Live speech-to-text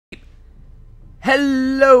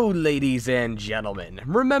Hello ladies and gentlemen,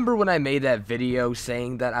 remember when I made that video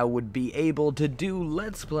saying that I would be able to do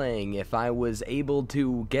Let's Playing if I was able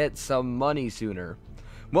to get some money sooner?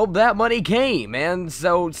 Well, that money came, and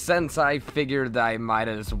so since I figured I might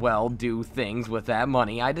as well do things with that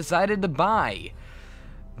money, I decided to buy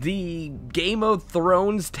the Game of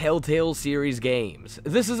Thrones Telltale series games.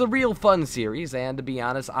 This is a real fun series, and to be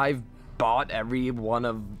honest, I've bought every one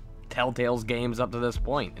of Telltale's games up to this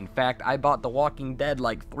point. In fact, I bought The Walking Dead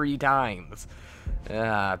like 3 times.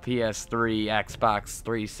 PS3, Xbox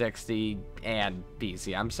 360, and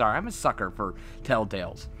PC. I'm sorry, I'm a sucker for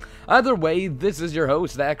Telltales. Either way, this is your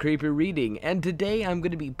host, That Creepy Reading, and today I'm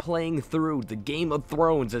going to be playing through the Game of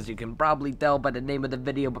Thrones, as you can probably tell by the name of the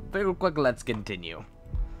video, but very quick, let's continue.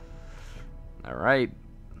 Alright.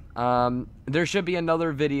 There should be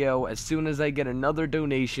another video as soon as I get another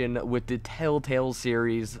donation with the Telltale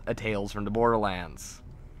series, A Tales from the Borderlands.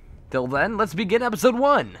 Till then, let's begin episode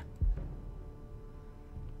 1!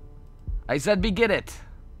 I said begin it!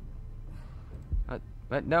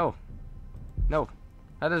 What? No. No.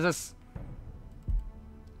 How does this...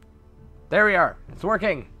 There we are! It's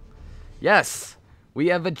working! Yes! We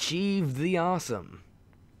have achieved the awesome.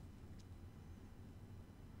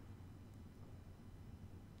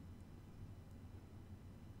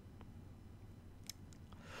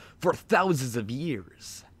 For thousands of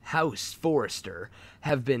years, House Forrester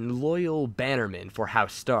have been loyal bannermen for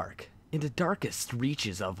House Stark. In the darkest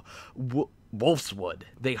reaches of Wolfswood,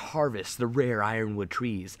 they harvest the rare ironwood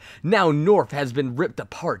trees. Now North has been ripped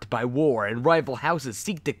apart by war, and rival houses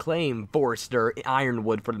seek to claim Forrester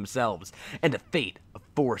ironwood for themselves, and the fate of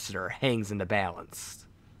Forrester hangs in the balance.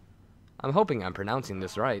 I'm hoping I'm pronouncing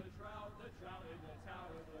this right.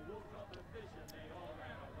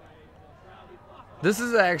 This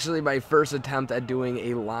is actually my first attempt at doing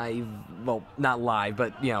a live, well, not live,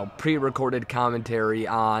 but, you know, pre-recorded commentary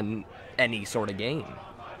on any sort of game.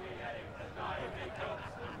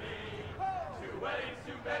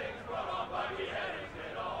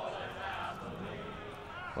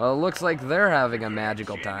 Well, it looks like they're having a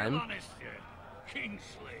magical time. Kingslayer,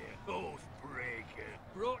 Oathbreaker,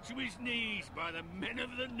 brought to his knees by the men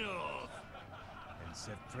of the North. And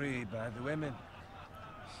set free by the women.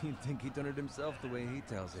 You'd think he'd done it himself the way he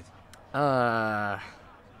tells it.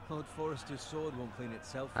 Lord Forrester's sword won't clean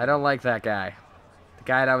itself. I don't like that guy. The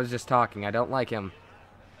guy that I was just talking, I don't like him.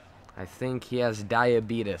 I think he has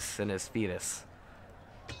diabetes in his fetus.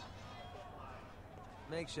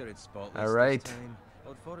 Make sure it's spotless. All right. This time.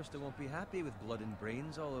 Lord Forrester won't be happy with blood and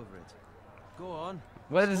brains all over it. Go on.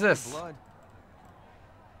 What is this? Blood.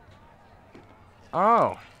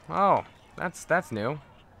 Oh, that's new.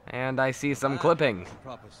 And I see some clipping.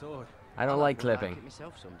 Proper sword. I don't like clipping.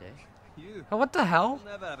 Myself someday. You. Oh, what the hell?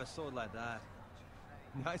 You'll never have a sword like that.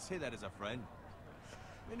 I say that as a friend.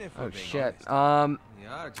 I mean, if Oh we're being shit. honest, you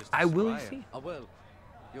are just a I will squire. see. I will.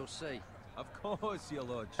 You'll see. Of course, your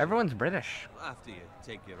lordship. Everyone's British. After you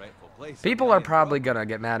take your rightful place. People on are the probably throne. gonna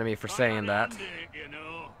get mad at me for saying that. You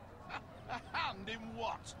know. Hand him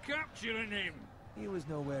what? Capturing him. He was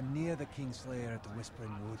nowhere near the Kingslayer at the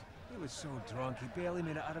Whispering Wood. He was so drunk he barely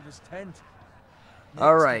made it out of his tent. Next,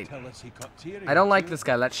 All right. to tell us he got Tyrion I don't like too. this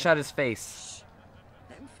guy. Let's shut his face.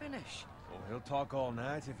 Let him finish. Oh, he'll talk all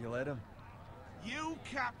night if you let him. You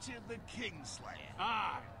captured the Kingslayer.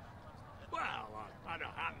 Aye. Well, I'd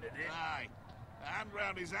have handed it. Aye. A hand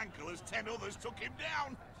round his ankle as 10 others took him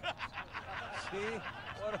down. See?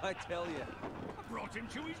 What did I tell you? I brought him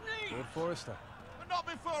to his knees. Lord Forrester. But not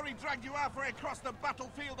before he dragged you halfway across the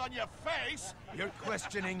battlefield on your face. You're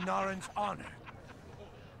questioning Norrin's honor.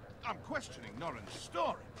 I'm questioning Norrin's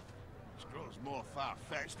story. Which grows more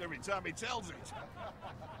far-fetched every time he tells it.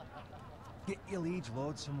 Get your liege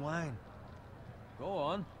lord some wine. Go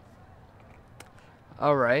on.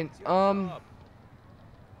 All right. It's your job.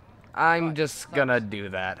 I'm just gonna do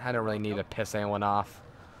that. I don't really need to piss anyone off.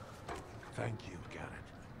 Thank you, Garrett.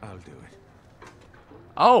 I'll do it.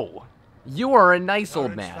 Oh, you are a nice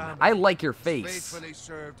old Norrin's man. family I like your has face. faithfully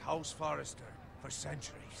served House Forrester for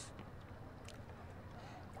centuries.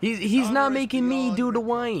 He's not honor is making me beyond do the reproach.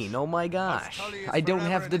 wine. Oh my gosh. Tully is I don't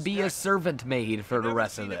forever have in to his be a debt. servant maid for the Never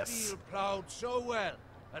rest of seen a this. field plowed so well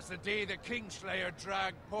as the day the Kingslayer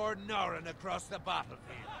dragged poor Norrin across the battlefield.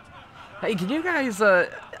 Hey, can you guys,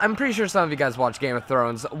 I'm pretty sure some of you guys watch Game of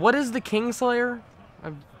Thrones. What is the Kingslayer? I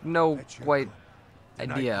have no Bet you're quite good.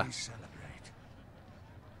 Tonight idea. we celebrate.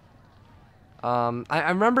 I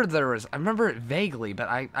remember I remember it vaguely, but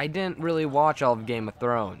I didn't really watch all of Game of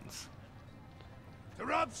Thrones. To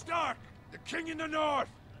Robb Stark, the king in the north.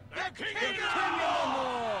 The King in the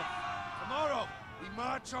north. Tomorrow we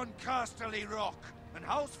march on Casterly Rock. and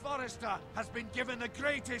House Forrester has been given the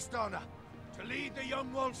greatest honor to lead the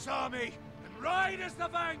Young Wolf's army and ride as the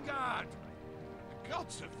vanguard. The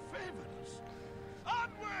gods have favored us.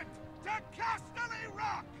 Onward to Casterly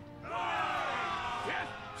Rock! Death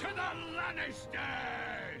to the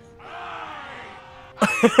Lannisters!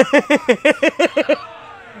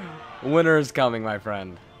 Winter is coming, my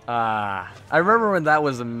friend. I remember when that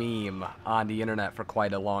was a meme on the internet for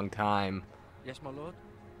quite a long time. Yes, my lord?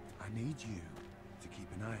 I need you to keep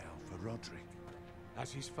an eye out for Roderick.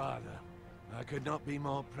 As his father, I could not be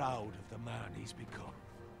more proud of the man he's become.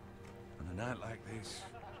 On a night like this,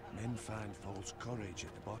 men find false courage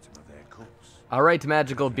at the bottom of their cups. Alright,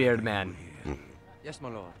 magical beard man. Here Yes, my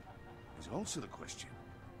lord. is also the question,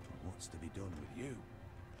 what's to be done with you?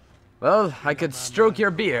 Well, I could stroke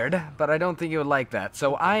your beard, but I don't think you would like that,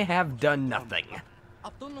 so I have done nothing.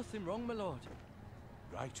 I've done nothing wrong, my lord.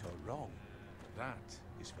 Right or wrong, that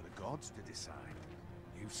is for the gods to decide.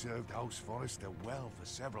 You've served House Forrester well for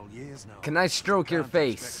several years now. Can I stroke your Can't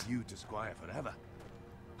face? expect you to squire forever.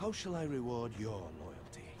 How shall I reward your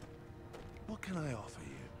loyalty? What can I offer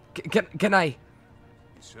you? Can I? You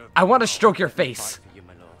served I want to well. stroke your Fight face. for you,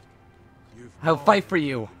 my lord. You've I'll more fight for than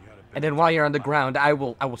you, your and then ability while you're on the to ground, I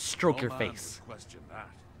will stroke No your man face. would question that.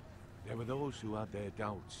 There were those who had their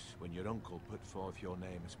doubts when your uncle put forth your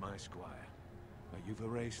name as my squire. But you've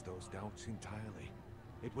erased those doubts entirely.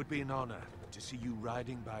 It would be an honor to see you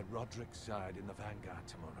riding by Roderick's side in the vanguard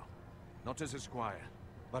tomorrow. Not as a squire,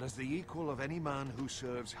 but as the equal of any man who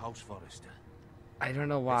serves House Forrester. I don't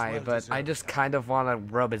know why, well but I deserved. just kind of want to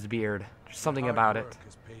rub his beard. There's something Hard about it. work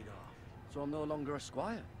has paid off. So I'm no longer a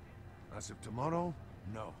squire. As of tomorrow,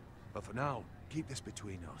 no. But for now, keep this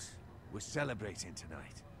between us. We're celebrating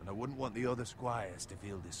tonight, and I wouldn't want the other squires to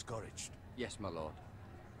feel discouraged. Yes, my lord.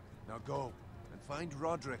 Now go, and find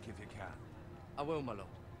Roderick if you can. I will, my lord.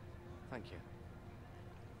 Thank you.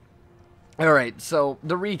 Alright, so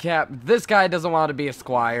the recap, this guy doesn't want to be a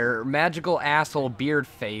squire. Magical asshole beard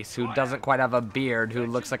face who doesn't quite have a beard, who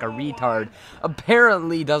looks like a retard,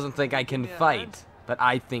 apparently doesn't think I can fight. But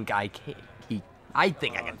I think I can. I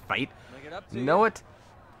think I can fight. You know what?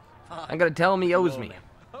 I'm gonna tell him he owes me.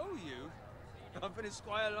 Oh, you? I've been a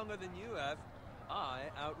squire longer than you have. I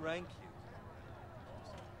outrank you.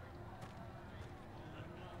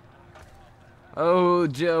 Oh,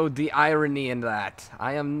 Joe, the irony in that.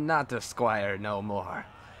 I am not a squire no more.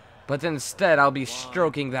 But instead, I'll be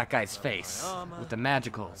stroking that guy's face with the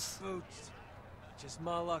magicals. Boots. Just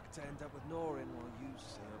my luck to end up with Norin while you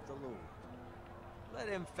serve the Lord. Let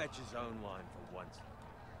him fetch his own wine for once.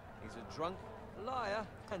 He's a drunk, a liar,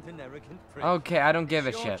 and an arrogant prick. Okay, I don't give a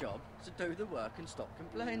It's your shit. job to do the work and stop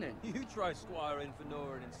complaining. You try squiring for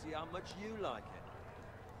Norin and see how much you like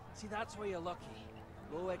it. See, that's where you're lucky.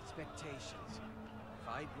 Low expectations. If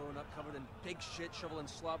I'd grown up covered in pig shit, shovel, and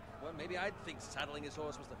slop, well, maybe I'd think saddling his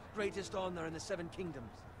horse was the greatest honor in the Seven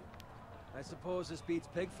Kingdoms. I suppose this beats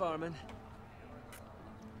pig farming.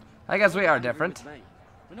 I guess we are Angry different. with me.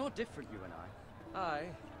 We're no different, you and I. Aye,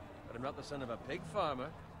 but I'm not the son of a pig farmer.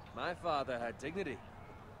 My father had dignity.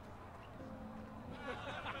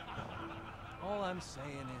 All I'm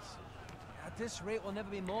saying is, at this rate, we'll never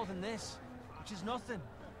be more than this, which is nothing.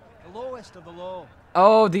 The lowest of the low.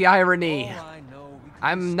 Oh, the irony. All I know, we could be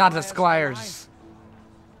I'm not a squires for squire's.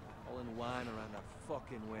 life. All in wine around a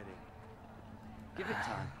fucking wedding. Give it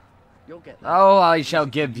time. You'll get there. Oh, I shall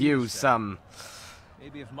give you some.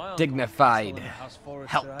 Maybe if my uncle Dignified was still in the House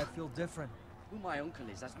Forrester, help. I'd feel different. Who my uncle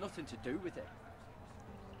is has nothing to do with it.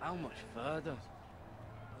 How much further?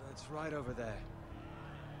 It's right over there.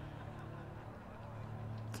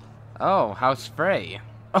 Oh, House Frey.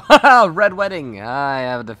 Red Wedding. I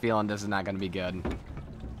have the feeling this is not going to be good.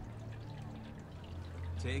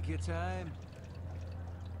 Take your time.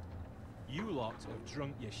 You lot have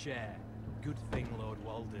drunk your share. Good thing Lord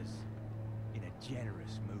Walder's in a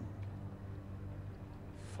generous mood.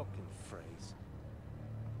 Fucking phrase.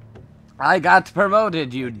 I got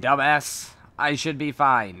promoted, you dumbass. I should be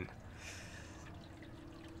fine.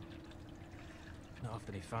 Not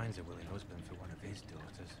often he finds a willing husband for one of his daughters.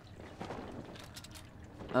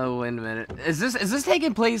 Oh, wait a minute. Is this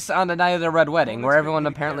taking place on the night of the Red Wedding, where everyone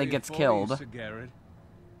apparently gets killed?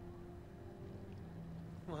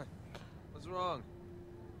 What? What's wrong?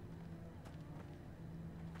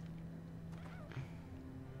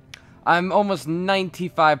 I'm almost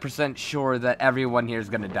 95% sure that everyone here is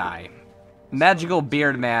gonna die. Magical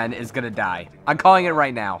Beard Man is gonna die. I'm calling it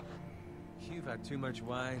right now. You've had too much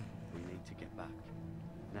wine. We need to get back.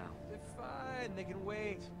 Now. They're fine. They can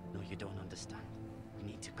wait. No, you don't understand. We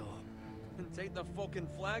need to go. And take the fucking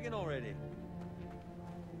flagon already.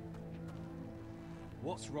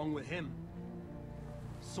 What's wrong with him?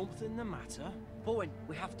 Something the matter? Bowen,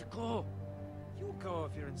 we have to go. You go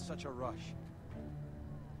if you're in such a rush.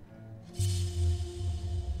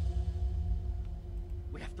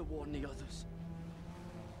 We have to warn the others.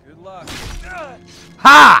 Good luck.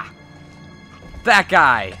 Ha! That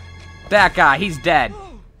guy. That guy, he's dead.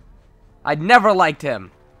 I never liked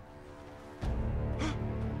him.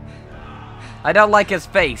 I don't like his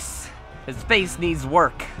face. His face needs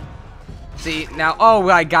work. See, now, oh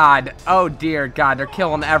my god. Oh dear god, they're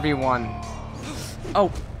killing everyone.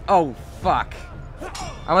 Oh, fuck.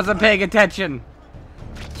 I wasn't paying attention.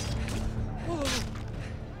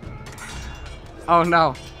 Oh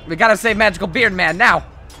no. We gotta save Magical Beard Man now.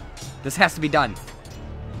 This has to be done.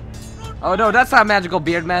 Oh no, that's not Magical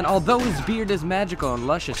Beard Man. Although his beard is magical in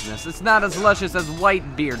lusciousness, it's not as luscious as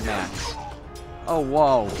White Beard Man. Oh,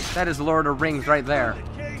 whoa. That is Lord of the Rings right there.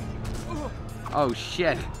 Oh,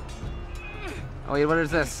 shit. Oh, wait, what is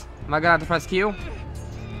this? Am I gonna have to press Q?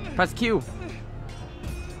 Press Q.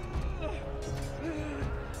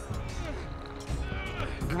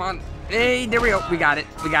 Come on. Hey, there we go. We got it.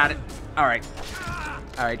 We got it. Alright.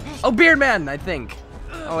 Alright. Oh, Beard Man, I think.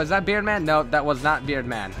 Oh, is that Beard Man? No, that was not Beard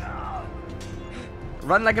Man.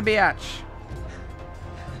 Run like a biatch.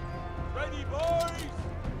 Ready, boys!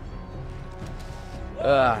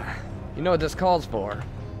 You know what this calls for?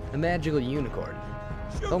 A magical unicorn.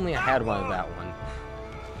 If only I had one of that one.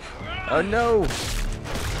 Oh no!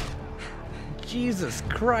 Jesus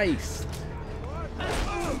Christ!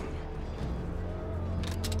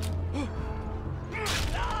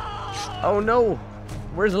 Oh no!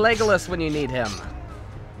 Where's Legolas when you need him?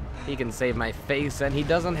 He can save my face, and he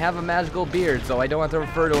doesn't have a magical beard, so I don't have to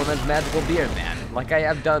refer to him as Magical Beard Man, like I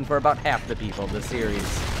have done for about half the people in the series.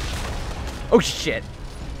 Oh shit!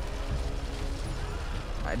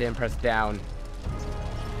 I didn't press down.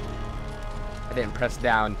 I didn't press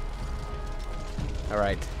down.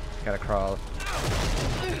 Alright, gotta crawl.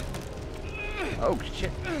 Oh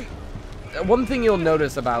shit. One thing you'll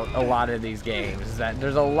notice about a lot of these games is that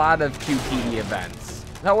there's a lot of QTE events.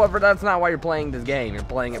 However, that's not why you're playing this game. You're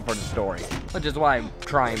playing it for the story. Which is why I'm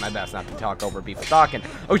trying my best not to talk over people talking.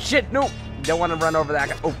 Oh shit, no! Don't want to run over that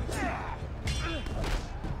guy. Oh.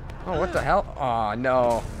 Oh, what the hell? Oh,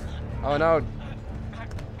 no. Oh, no.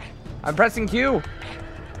 I'm pressing Q.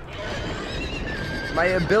 My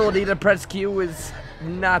ability to press Q is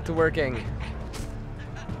not working.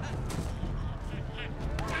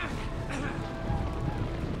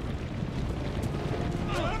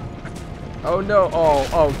 Oh no,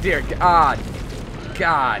 oh dear God.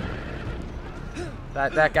 God.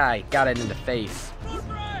 That guy got it in the face.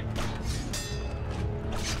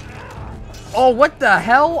 Oh, what the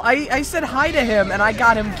hell? I said hi to him and I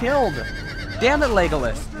got him killed. Damn it,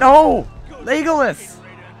 Legolas. No! Legolas!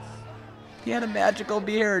 He had a magical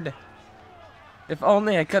beard. If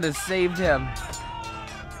only I could have saved him.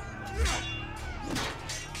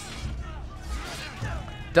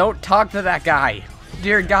 Don't talk to that guy.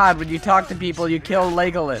 Dear God, when you talk to people, you kill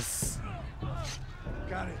Legolas.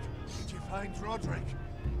 Got it. Did you find Roderick?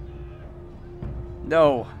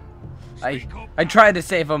 No. I tried to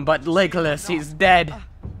save him, but Legolas, he's dead.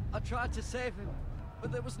 I tried to save him,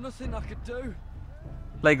 but there was nothing I could do.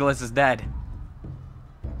 Legolas is dead.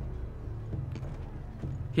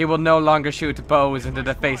 He will no longer shoot bows into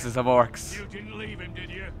the faces of orcs. You didn't leave him, did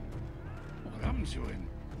you? What happened to him?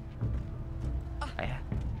 I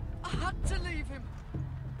had to leave him.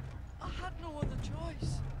 I had no other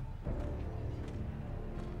choice.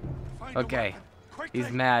 Okay, he's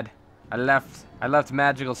mad. I left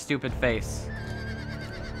magical stupid face.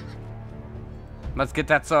 Let's get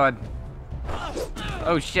that sword.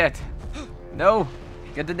 Oh shit. No,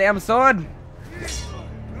 get the damn sword.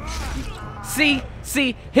 See,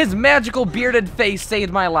 his magical bearded face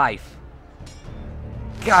saved my life.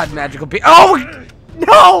 God, magical beard. Oh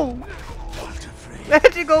no!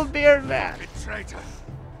 Magical beard man. Traitor.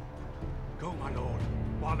 Go, my lord,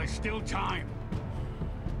 while there's still time.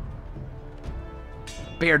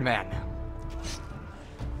 Beard man.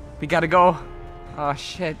 We gotta go. Oh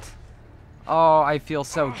shit. Oh, I feel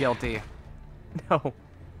so guilty. No.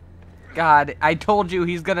 God, I told you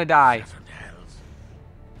he's gonna die.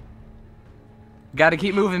 Gotta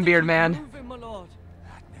keep moving, Beard Man. Moving, my lord.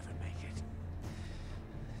 I'd never make it.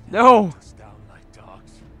 No. Us down like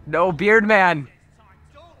dogs. No, Beard Man.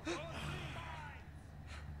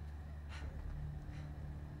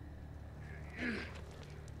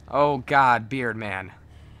 Oh God, Beard Man.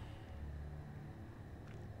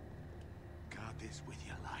 Guard this with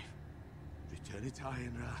your life. Return it to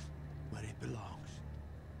Ironrath, where it belongs.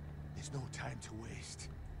 There's no time to waste.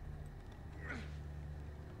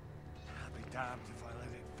 I'll be damned if I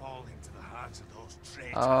let it fall into the hands of those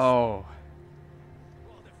traitors. Oh.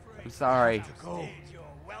 I'm sorry. To go.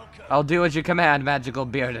 I'll do as you command, magical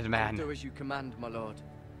bearded man. Do as you command, my lord.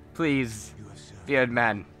 Please, You have served. beard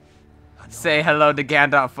man. Say hello to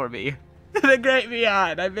Gandalf for me. The great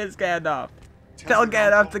beyond. I miss Gandalf. Tell your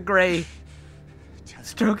Gandalf uncle. the Grey. Tell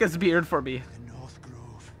Stroke his beard for me. the North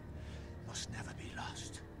Grove must never be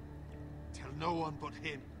lost. Tell no one but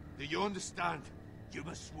him. Do you understand? You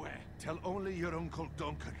must swear. Tell only your Uncle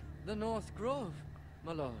Duncan. The North Grove,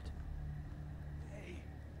 my lord. Hey,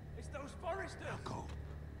 it's those foresters. Now go.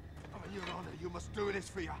 On your honor, you must do this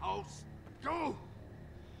for your house. Go!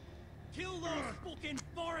 Kill those fucking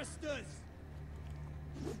foresters!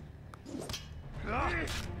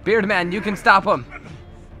 Beard man, you can stop him.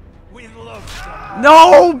 With love.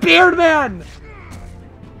 No, beard man.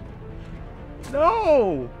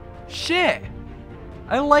 No. Shit.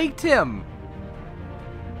 I liked him.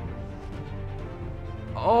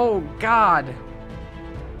 Oh God.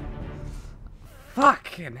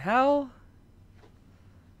 Fucking hell.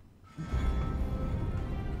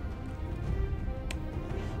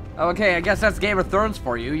 Okay, I guess that's Game of Thrones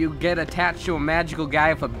for you. You get attached to a magical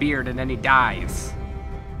guy with a beard and then he dies.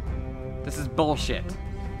 This is bullshit.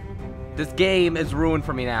 This game is ruined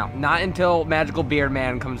for me now. Not until Magical Beard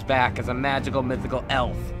Man comes back as a magical mythical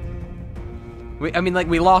elf. I mean, like,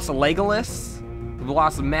 we lost a Legolas. We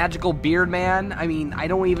lost a Magical Beard Man. I mean, I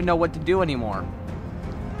don't even know what to do anymore.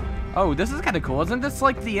 Oh, this is kind of cool. Isn't this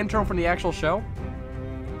like the intro from the actual show?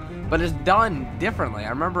 But it's done differently. I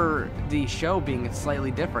remember the show being slightly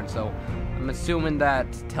different, so I'm assuming that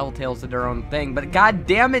Telltale's did their own thing. But god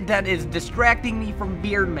damn it, that is distracting me from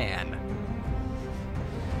Beard Man.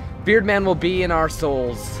 Beard Man will be in our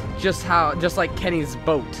souls, just like Kenny's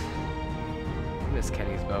boat. I miss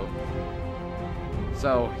Kenny's boat.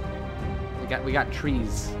 So we got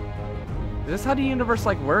trees. Is this how the universe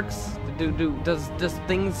like works? Does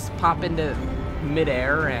things pop into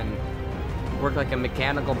midair and work like a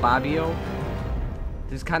mechanical Bobbio?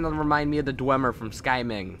 This kind of remind me of the Dwemer from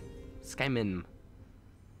Skyrim.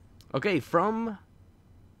 Okay,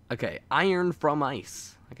 iron from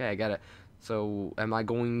ice. Okay, I got it. So, am I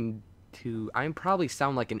going to... I probably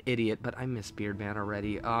sound like an idiot, but I miss Beardman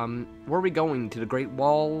already. Where are we going? To the Great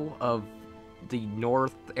Wall of the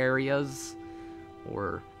North areas?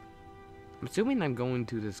 Or... I'm assuming I'm going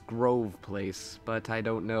to this Grove place, but I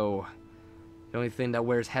don't know. The only thing that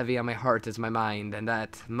wears heavy on my heart is my mind, and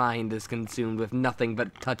that mind is consumed with nothing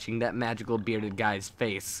but touching that magical bearded guy's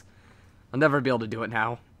face. I'll never be able to do it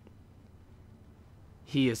now.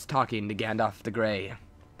 He is talking to Gandalf the Grey.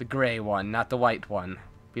 The gray one, not the white one.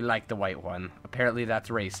 We like the white one. Apparently that's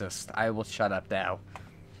racist. I will shut up now.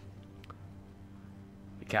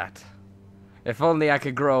 We got... If only I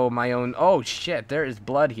could grow my own... Oh shit, there is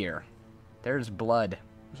blood here. There's blood.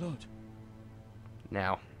 Blood.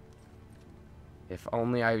 Now. If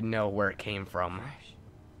only I know where it came from.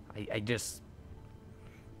 I just...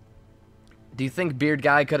 Do you think Beard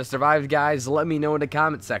Guy could have survived, guys? Let me know in the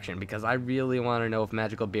comment section, because I really want to know if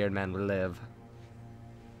Magical Beard Man would live.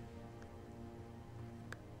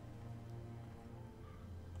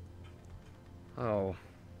 Oh.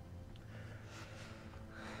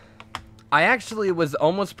 I actually was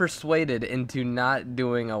almost persuaded into not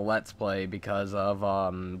doing a Let's Play because of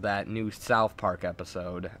that new South Park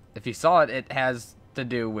episode. If you saw it, it has to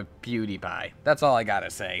do with PewDiePie. That's all I gotta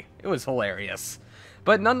say. It was hilarious.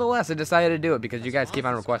 But nonetheless, I decided to do it because you guys keep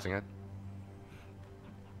on requesting it.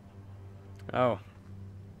 Oh.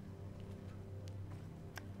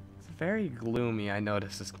 It's very gloomy, I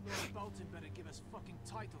noticed this. Bolton better give us fucking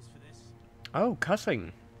titles for this. Oh,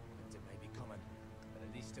 cussing. It may be coming, but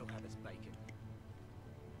at least still have its bacon.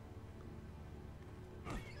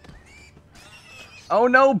 Oh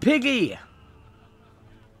no, Piggy!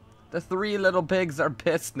 The 3 little pigs are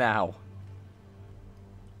pissed now.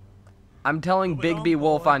 I'm telling Big B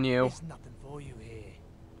Wolf on you. There's nothing for you here.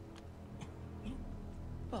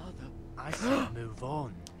 Father. I say move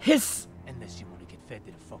on. Hiss! Unless you want to get fed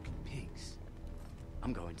to the fucking pigs.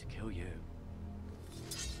 I'm going to kill you.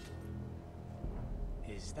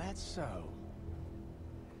 Is that so?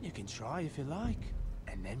 You can try if you like.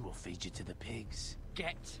 And then we'll feed you to the pigs.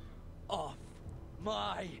 Get off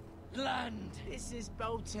my land. This is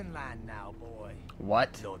Bolton land now, boy.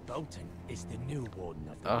 What? Lord Bolton is the new warden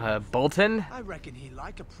of the Bolton? I reckon he'd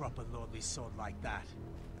like a proper lordly sword like that.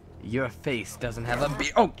 Your face doesn't have a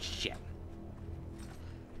beard. Oh, shit.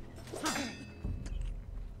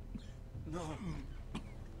 No.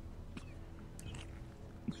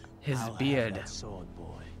 His I'll have beard. that sword,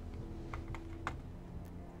 boy.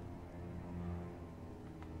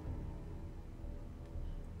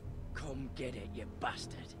 Come get it, you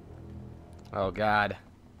bastard. Oh god.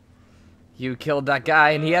 You killed that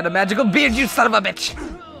guy and he had a magical beard, you son of a bitch!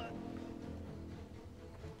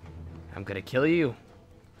 I'm gonna kill you.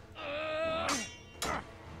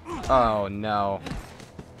 Oh no.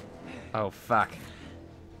 Oh fuck.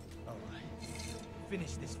 Alright.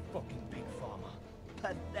 Finish this fucking pig farmer.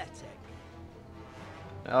 Pathetic.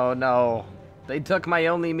 Oh no. They took my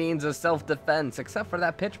only means of self-defense, except for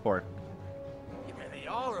that pitchfork. You really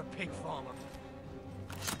are a pig farmer.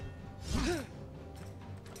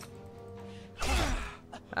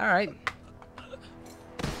 Alright.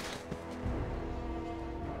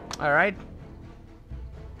 Alright.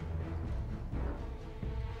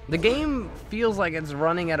 The game feels like it's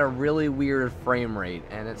running at a really weird frame rate,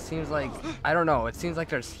 and it seems like, I don't know, it seems like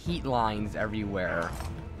there's heat lines everywhere.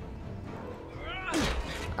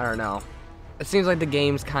 I don't know. It seems like the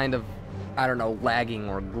game's kind of, I don't know, lagging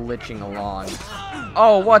or glitching along.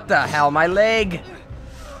 Oh, what the hell, my leg!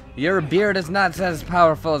 Your beard is not as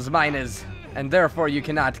powerful as mine is, and therefore you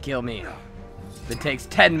cannot kill me. It takes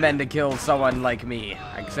 10 men to kill someone like me.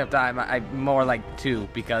 Except I'm more like 2,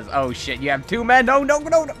 because, oh shit, you have 2 men? No, no,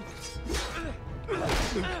 no, no!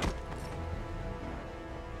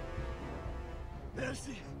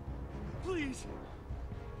 Mercy, please.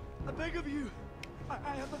 I beg of you.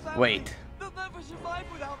 I have a family. Wait. They'll never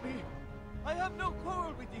survive without me. I have no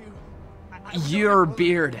quarrel with you. Your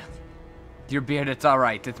beard. Your beard, it's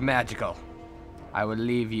alright. It's magical. I will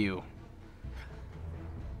leave you.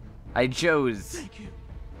 I chose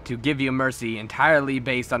to give you mercy entirely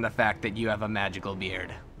based on the fact that you have a magical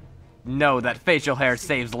beard. Know that facial hair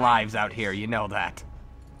saves lives out here, you know that.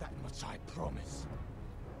 That much I promise.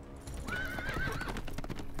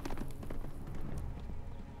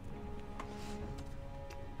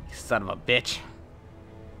 You son of a bitch.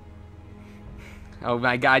 Oh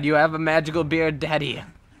my god, you have a magical beard, Daddy.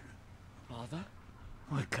 Father?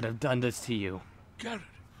 What could have done this to you? Garrett,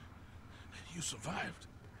 you survived.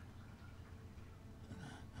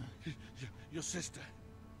 Your sister.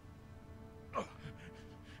 Oh,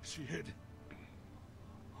 she hid.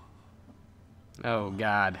 Oh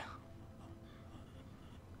god.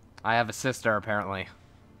 I have a sister, apparently.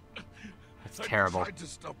 That's terrible. I tried to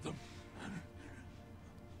stop them.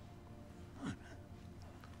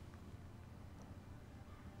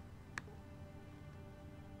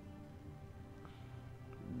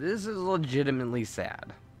 This is legitimately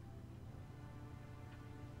sad.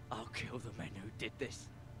 I'll kill the men who did this.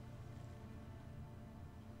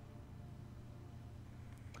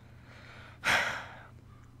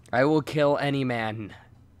 I will kill any man.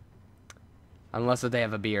 Unless they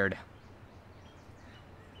have a beard.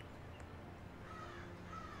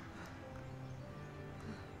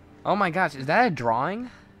 Oh my gosh, is that a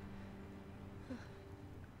drawing?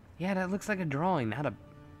 Yeah, that looks like a drawing, not a...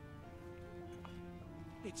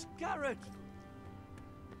 It's Garrett!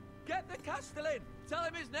 Get the Castellan! Tell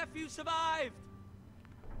him his nephew survived!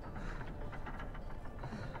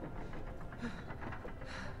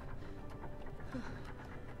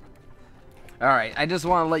 Alright, I just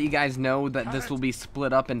want to let you guys know that this will be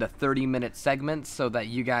split up into 30-minute segments so that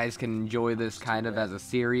you guys can enjoy this kind of as a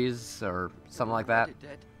series or something like that.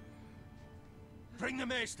 Bring the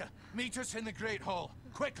Maester. Meet us in the Great Hall.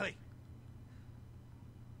 Quickly.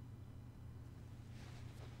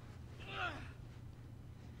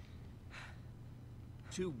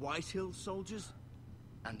 Two Whitehill soldiers?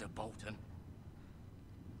 And a Bolton.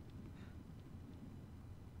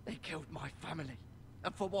 They killed my family.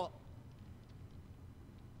 And for what?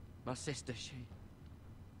 My sister,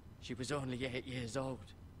 she was only 8 years old.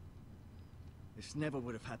 This never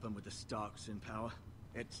would have happened with the Starks in power.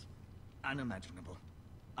 It's unimaginable.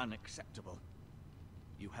 Unacceptable.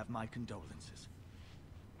 You have my condolences.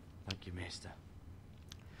 Thank you, Maester.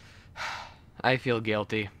 I feel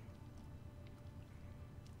guilty.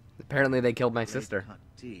 Apparently they killed my sister. Cut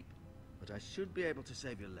deep, but I should be able to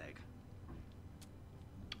save your leg.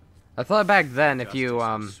 I thought back then if you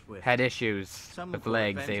Justice is swift. had issues Some with will call it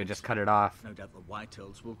legs, they would vengeance. just cut it off. No doubt the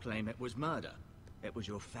Whitehills will claim it was murder. It was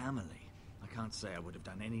your family. I can't say I would have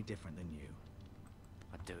done any different than you.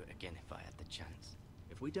 I'd do it again if I had the chance.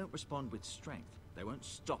 If we don't respond with strength, they won't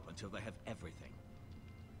stop until they have everything.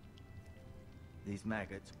 These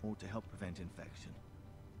maggots ought to help prevent infection.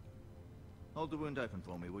 Hold the wound open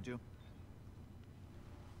for me, would you?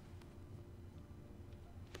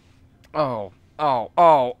 Oh, no.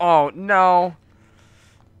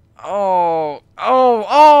 Oh,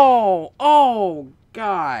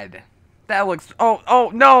 God. That looks,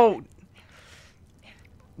 no.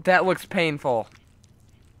 That looks painful.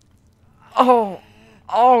 Oh,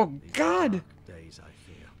 God. Days, I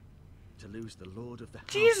fear. To lose the Lord of the House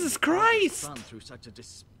Jesus and the Christ! son through such a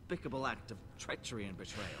despicable act of treachery and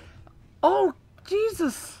betrayal. Oh,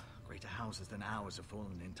 Jesus! Greater houses than ours have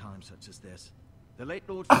fallen in times such as this. The late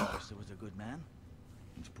Lord Forrester was a good man.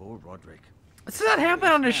 And poor Roderick. Does that happen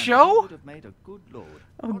on the He show? would have made a good lord.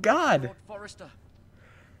 Oh, God. Lord Forrester.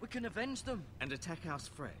 We can avenge them. And attack House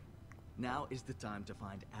Frey. Now is the time to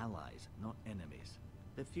find allies, not enemies.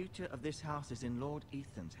 The future of this house is in Lord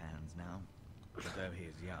Ethan's hands now. Although he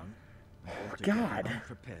is young, and altogether God.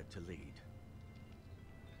 unprepared to lead.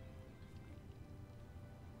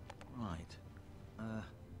 Right.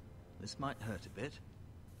 This might hurt a bit.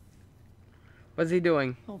 What's he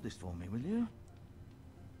doing? Hold this for me, will you?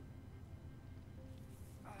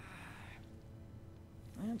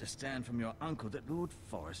 I understand from your uncle that Lord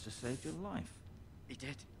Forrester saved your life. He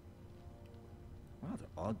did. Rather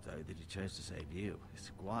odd, though, that he chose to save you, his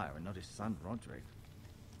squire, and not his son Roderick.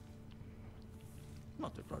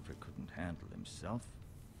 Not that Roderick couldn't handle himself.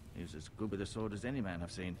 He was as good with a sword as any man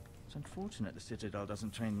I've seen. It's unfortunate the Citadel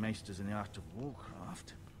doesn't train maesters in the art of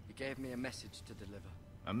warcraft. He gave me a message to deliver.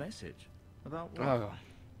 A message? About what? Oh.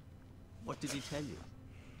 What did he tell you?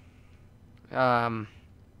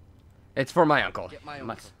 It's for my uncle. Get my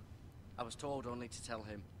uncle. I was told only to tell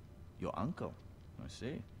him. Your uncle? I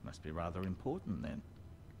see. Must be rather important then.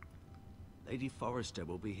 Lady Forrester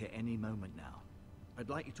will be here any moment now. I'd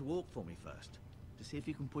like you to walk for me first, to see if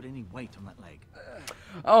you can put any weight on that leg.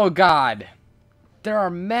 Oh, God. There are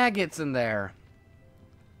maggots in there.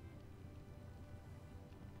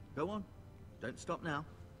 Go on. Don't stop now.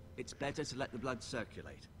 It's better to let the blood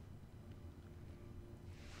circulate.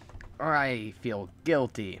 I feel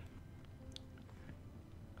guilty.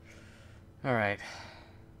 Alright.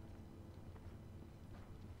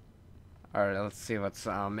 Alright, let's see what's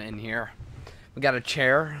in here. We got a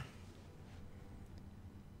chair.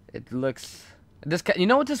 It looks... You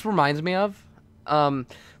know what this reminds me of?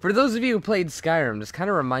 For those of you who played Skyrim, this kind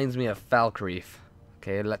of reminds me of Falkreath.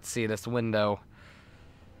 Okay, let's see this window.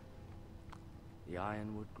 The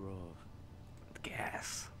Ironwood Grove.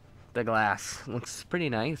 The glass. Looks pretty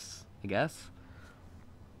nice, I guess.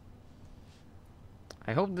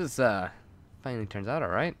 I hope this, finally turns out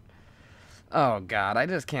alright. Oh, God, I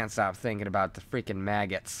just can't stop thinking about the freaking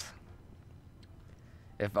maggots.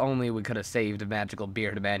 If only we could have saved a magical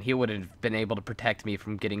bearded man, he would have been able to protect me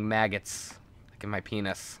from getting maggots, like in my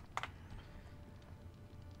penis.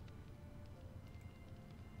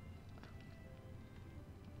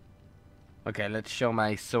 Okay, let's show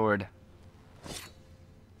my sword.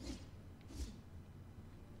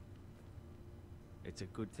 It's a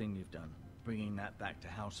good thing you've done, bringing that back to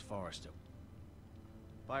House Forrester.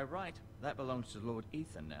 By right, that belongs to Lord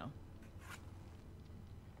Ethan now.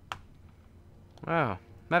 Oh,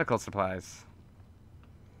 medical supplies.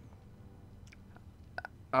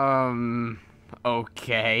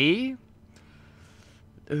 Okay.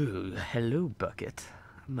 Ooh, hello, Bucket.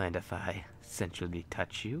 Mind if I sensually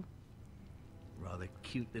touch you? Rather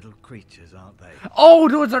cute little creatures, aren't they? Oh,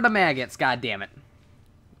 those are the maggots, god damn it.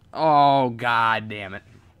 Oh, god damn it.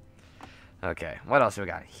 Okay, what else do we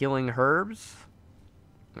got? Healing herbs?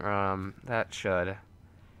 That should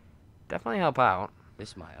definitely help out.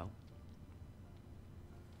 This might help.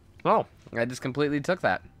 Oh, I just completely took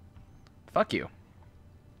that. Fuck you.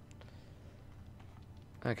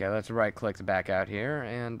 Okay, let's right-click to back out here,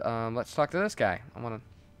 and let's talk to this guy. I wanna...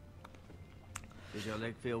 Does your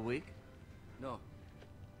leg feel weak? No.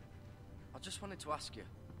 I just wanted to ask you,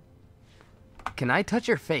 Can I touch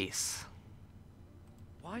your face?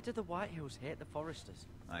 why do the Whitehills hate the Forresters?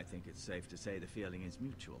 I think it's safe to say the feeling is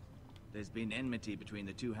mutual. There's been enmity between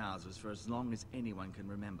the two houses for as long as anyone can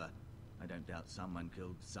remember. I don't doubt someone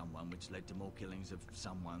killed someone, which led to more killings of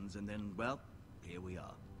someones, and then, well, here we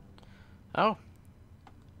are. Oh.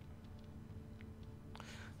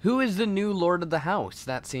 Who is the new Lord of the House?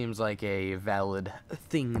 That seems like a valid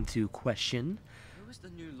thing to question. Who is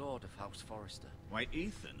the new Lord of House Forrester? Why,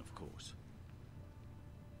 Ethan, of course.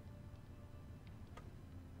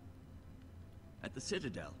 At the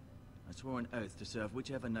Citadel, I swore an oath to serve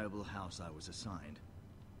whichever noble house I was assigned.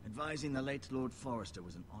 Advising the late Lord Forrester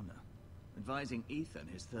was an honor. Advising Ethan,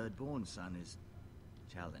 his third-born son, is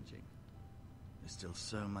challenging. There's still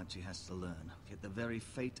so much he has to learn, yet the very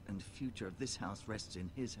fate and future of this house rests in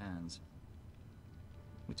his hands.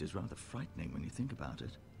 Which is rather frightening when you think about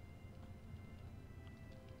it.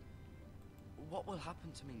 What will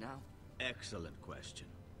happen to me now? Excellent question.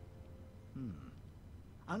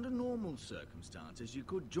 Under normal circumstances, you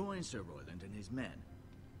could join Sir Royland and his men.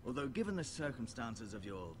 Although given the circumstances of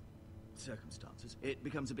your... circumstances, it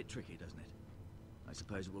becomes a bit tricky, doesn't it? I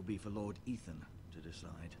suppose it will be for Lord Ethan to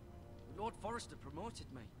decide. Lord Forrester promoted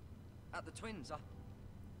me. At the Twins,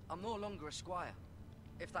 I'm no longer a squire,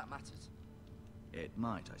 if that matters. It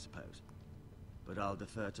might, I suppose. But I'll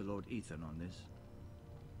defer to Lord Ethan on this.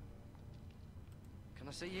 Can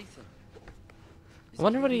I see Ethan? I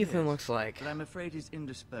wonder what He Ethan is, looks like. But I'm afraid he's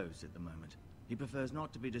indisposed at the moment. He prefers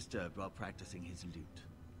not to be disturbed while practicing his lute.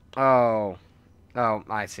 Oh. Oh,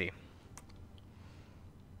 I see.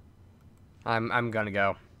 I'm gonna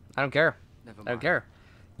go. I don't care. Never I don't mind. care.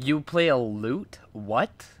 You play a lute?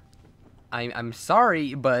 What? I'm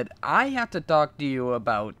sorry, but I have to talk to you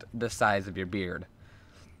about the size of your beard.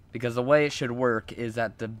 Because the way it should work is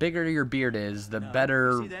that the bigger your beard is, the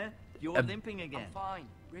better... See there? You're limping again. I'm fine,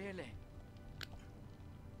 really.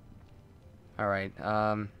 Alright,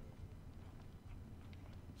 so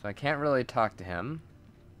I can't really talk to him.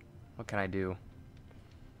 What can I do?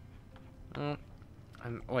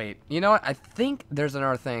 Wait, you know what? I think there's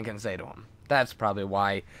another thing I can say to him. That's probably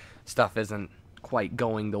why stuff isn't quite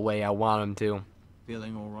going the way I want him to.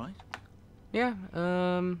 Feeling all right? Yeah,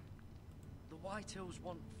 The White Hills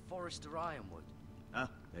want Forrester Ironwood. Ah,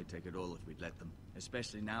 they'd take it all if we'd let them.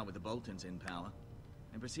 Especially now with the Boltons in power.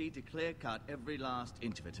 And proceed to clear-cut every last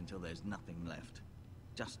inch of it until there's nothing left.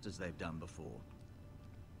 Just as they've done before.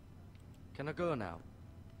 Can I go now?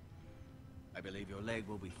 I believe your leg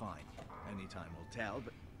will be fine. Only time will tell,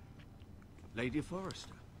 but... Lady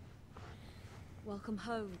Forrester. Welcome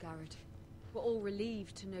home, Garrett. We're all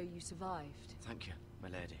relieved to know you survived. Thank you, my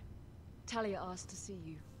lady. Talia asked to see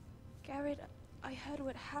you. Garrett, I heard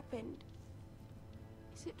what happened.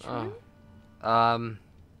 Is it true?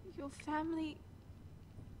 Your family...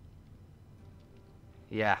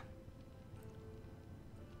 yeah.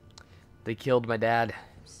 They killed my dad.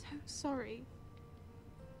 I'm so sorry.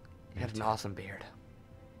 He had an awesome beard.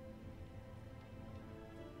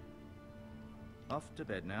 Off to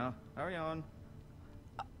bed now. Hurry on.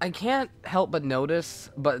 I can't help but notice,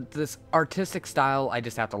 but this artistic style I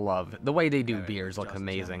just have to love. The way they do Garrett beards was look just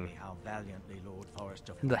telling amazing. me how valiantly Lord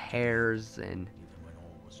Forrester The fought hairs and... even when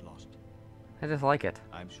all was lost. I just like it.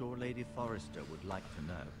 I'm sure Lady Forrester would like to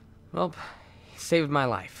know. Well, he saved my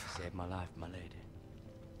life. Saved my life, my lady.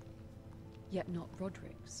 Yet not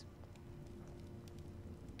Roderick's.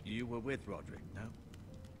 You were with Roderick, no?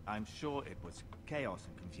 I'm sure it was chaos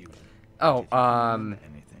and confusion. Oh, If you can remember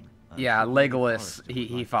anything, I'm yeah, sure Lady Legolas, Forrester would he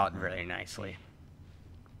like to fought know. very nicely.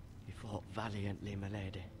 He fought valiantly, my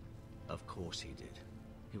lady. Of course he did.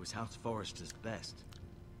 He was House Forrester's best.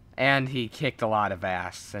 And he kicked a lot of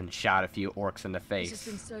ass and shot a few orcs in the This has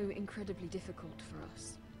been face. so incredibly difficult for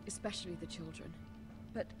us, especially the children.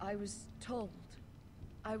 But I was told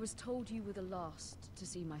you were the last to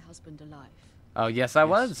see my husband alive. Oh, yes, I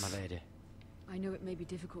was. My lady. I know it may be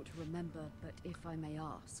difficult to remember, but if I may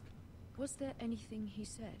ask, was there anything he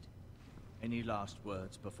said? Any last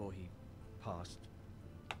words before he passed?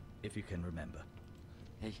 If you can remember.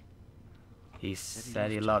 He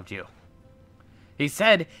said he loved you. He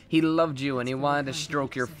said he loved you and he That's very wanted to kind of you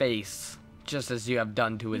stroke to your say. face, just as you have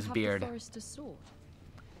done to You his have beard. the Forrester's sword.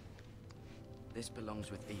 This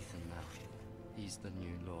belongs with Ethan now. He's the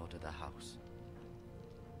new lord of the house.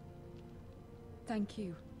 Thank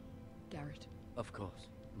you, Garrett. Of course,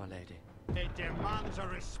 my lady. It demands a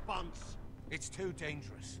response. It's too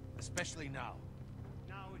dangerous, especially now.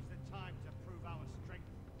 Now is the time to prove our strength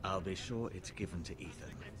I'll be sure it's given to Ethan.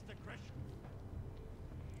 against aggression.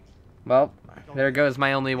 Well, there goes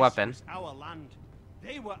my only weapon. This was our land.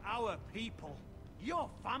 They were our people. Your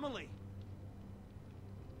family.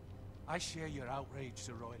 I share your outrage,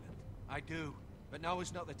 Sir Royland. I do. But now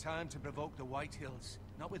is not the time to provoke the White Hills.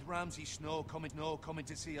 Not with Ramsay Snow coming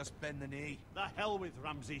to see us bend the knee. The hell with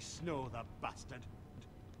Ramsay Snow, the bastard.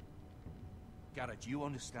 Garrett, you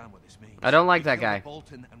understand what this means. I don't like We that killed guy. a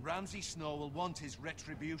Bolton, and Ramsay Snow will want his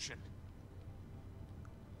retribution.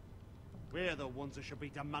 We're the ones that should be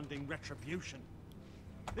demanding retribution.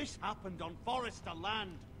 This happened on Forrester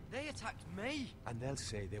land. They attacked me! And they'll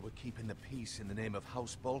say they were keeping the peace in the name of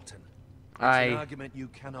House Bolton. It's an argument you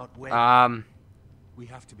cannot win. We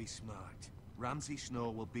have to be smart. Ramsay Snow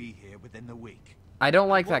will be here within the week. I don't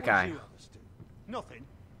like What that guy. would you have us do? Nothing.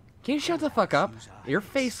 Can you shut the fuck up? Use eyes. Your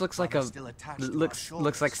face looks like a Armor still attached to our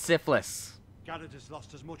looks like shoulders. syphilis. Garrett has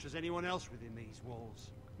lost as much as anyone else within these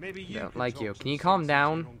walls. Maybe you Don't could like talk you. some Can you calm sense into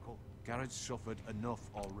down? your uncle. Garrett's suffered enough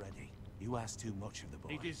already. You ask too much of the boy.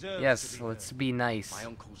 He deserves to Yes, be let's heard. be nice. My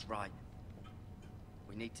uncle's right.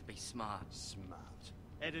 We need to be smart. Smart.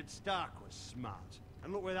 Eddard Stark was smart.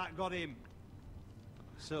 And look where that got him.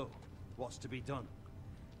 So, what's to be done?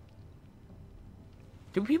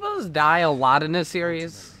 Do people just die a lot in this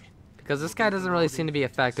series? Because this guy doesn't really seem to be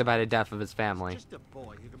affected by the death of his family. Just a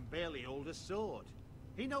boy who can barely hold a sword.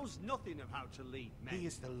 He knows nothing of how to lead men. He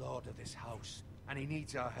is the lord of this house, and he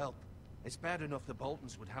needs our help. It's bad enough the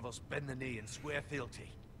Boltons would have us bend the knee and swear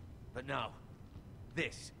fealty. But now,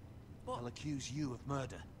 this. I'll accuse you of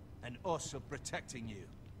murder, and us of protecting you.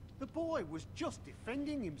 The boy was just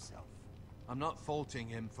defending himself. I'm not faulting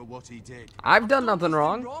him for what he did. I've done nothing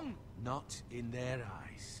wrong. Not in their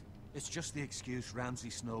eyes. It's just the excuse Ramsay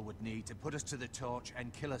Snow would need to put us to the torch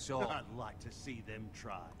and kill us all. I'd like to see them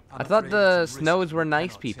try. I thought the Snows were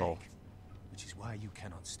nice people. Which is why you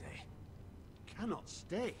cannot stay. Cannot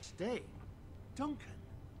stay. Stay. Duncan,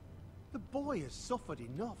 the boy has suffered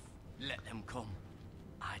enough. Let them come.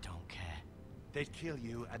 I don't care. They'd kill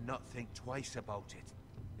you and not think twice about it.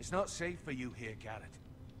 It's not safe for you here, Garrett.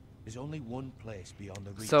 There's only one place beyond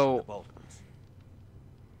the reach of the Boltons.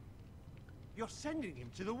 You're sending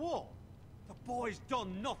him to the wall. The boy's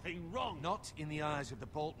done nothing wrong. Not in the eyes of the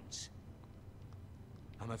Boltons.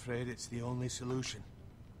 I'm afraid it's the only solution.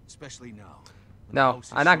 Especially now. No,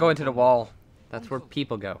 I'm not going to the wall. That's where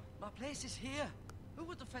people go. My place is here. Who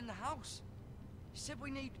would defend the house? You said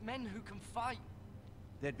we need men who can fight.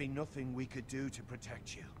 There'd be nothing we could do to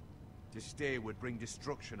protect you. To stay would bring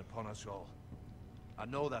destruction upon us all. I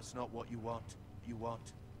know that's not what you want.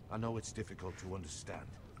 I know it's difficult to understand.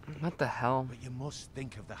 What the hell? But you must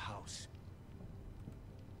think of the house.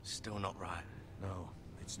 Still not right. No,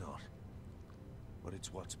 it's not. But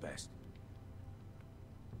it's what's best.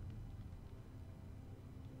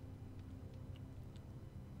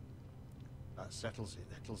 That settles it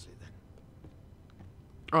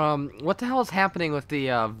then. What the hell is happening with the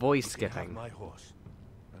voice You can have skipping? my horse,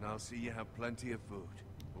 and I'll see you have plenty of food.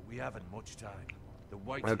 But we haven't much time. The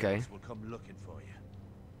White Okay. will come looking for you.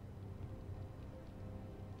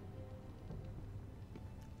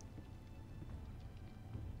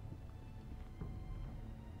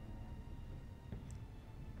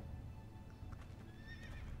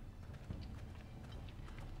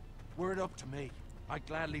 Were it up to me, I'd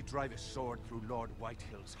gladly drive a sword through Lord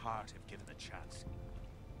Whitehill's heart if given the chance.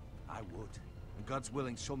 I would. And God's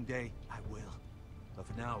willing, someday I will. But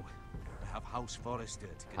for now, I have House Forrester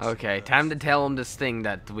to consider Okay, first. time to tell him this thing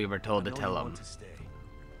that we were told I to know tell you him. want to stay,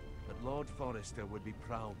 but Lord Forrester would be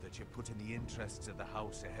proud that you're putting the interests of the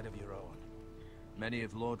house ahead of your own. Many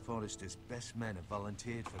of Lord Forrester's best men have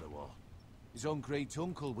volunteered for the war. His own great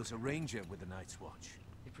uncle was a ranger with the Night's Watch.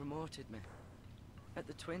 He promoted me. At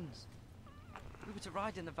the Twins. We were to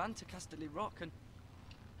ride in the van to Casterly Rock and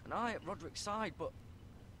I at Roderick's side, but...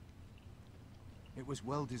 It was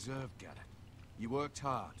well deserved, Garrett. You worked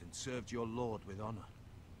hard and served your lord with honor.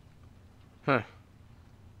 Huh.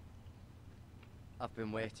 I've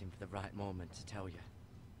been waiting for the right moment to tell you.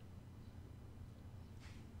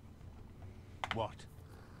 What?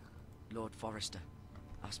 Lord Forrester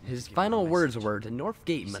asked me His to give final you a words message. were, "The North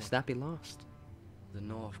Gate He must said, not be lost." The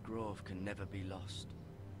North Grove can never be lost.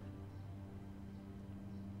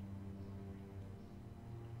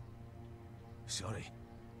 Sorry,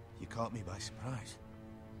 you caught me by surprise.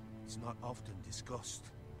 It's not often discussed.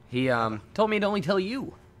 He told me to only tell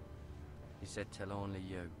you. He said tell only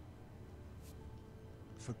you.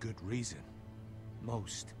 For good reason.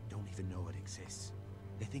 Most don't even know it exists.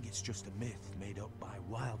 They think it's just a myth made up by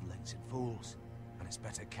wildlings and fools, and it's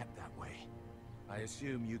better kept that way. I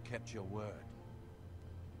assume you kept your word.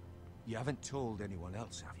 You haven't told anyone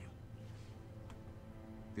else, have you?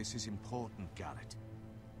 This is important, Garrett.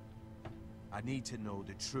 I need to know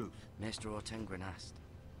the truth. Maester Ortengren asked,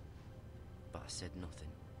 but I said nothing.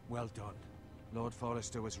 Well done. Lord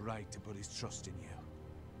Forrester was right to put his trust in you.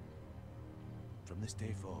 From this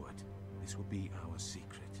day forward, this will be our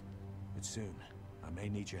secret. But soon, I may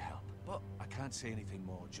need your help. But I can't say anything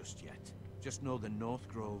more just yet. Just know the North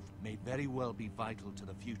Grove may very well be vital to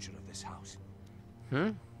the future of this house.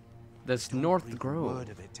 This Don't North breathe a Grove. word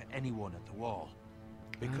of it to anyone at the wall.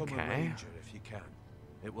 Become a Okay. ranger if you can.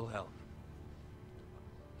 It will help.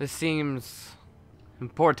 This seems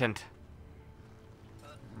important.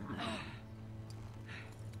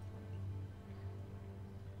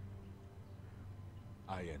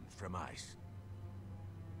 Iron from ice.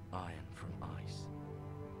 iron from ice.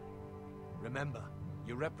 Remember,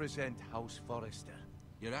 you represent House Forrester.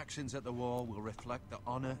 Your actions at the wall will reflect the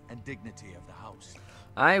honor and dignity of the house.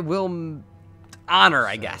 I will honor,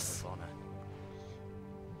 I Serve guess. with honor.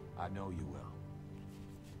 I know you will.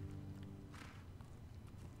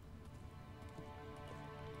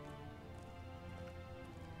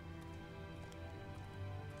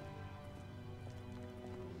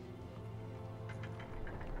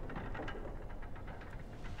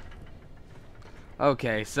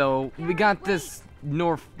 Okay, so we got this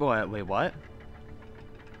North. Wait, what?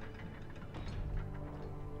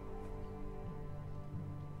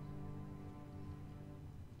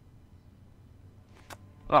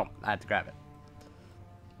 Oh, I had to grab it.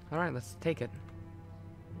 Alright, let's take it.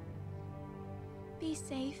 Be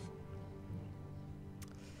safe.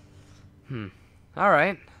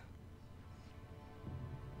 Alright.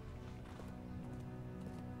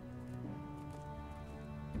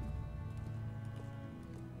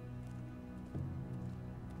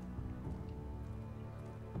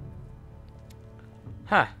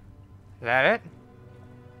 Huh. Is that it?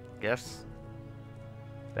 Guess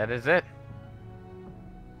that is it.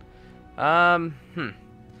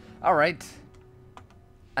 Alright.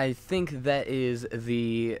 I think that is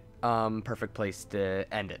the perfect place to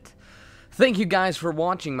end it. Thank you guys for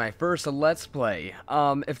watching my first Let's Play.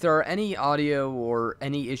 If there are any audio or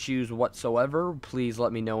any issues whatsoever, please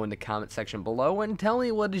let me know in the comment section below and tell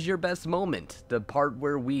me what is your best moment. The part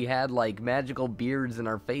where we had like magical beards in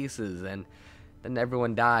our faces and then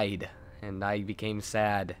everyone died and I became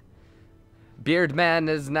sad. Beardman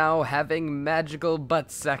is now having magical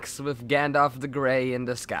butt sex with Gandalf the Grey in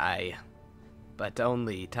the sky. But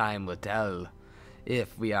only time will tell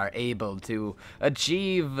if we are able to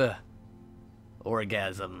achieve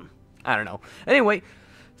orgasm. I don't know. Anyway,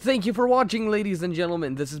 thank you for watching, ladies and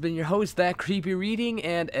gentlemen. This has been your host, That Creepy Reading,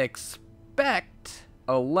 and expect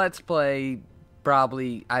a Let's Play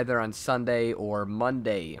probably either on Sunday or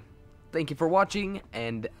Monday. Thank you for watching,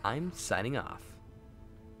 and I'm signing off.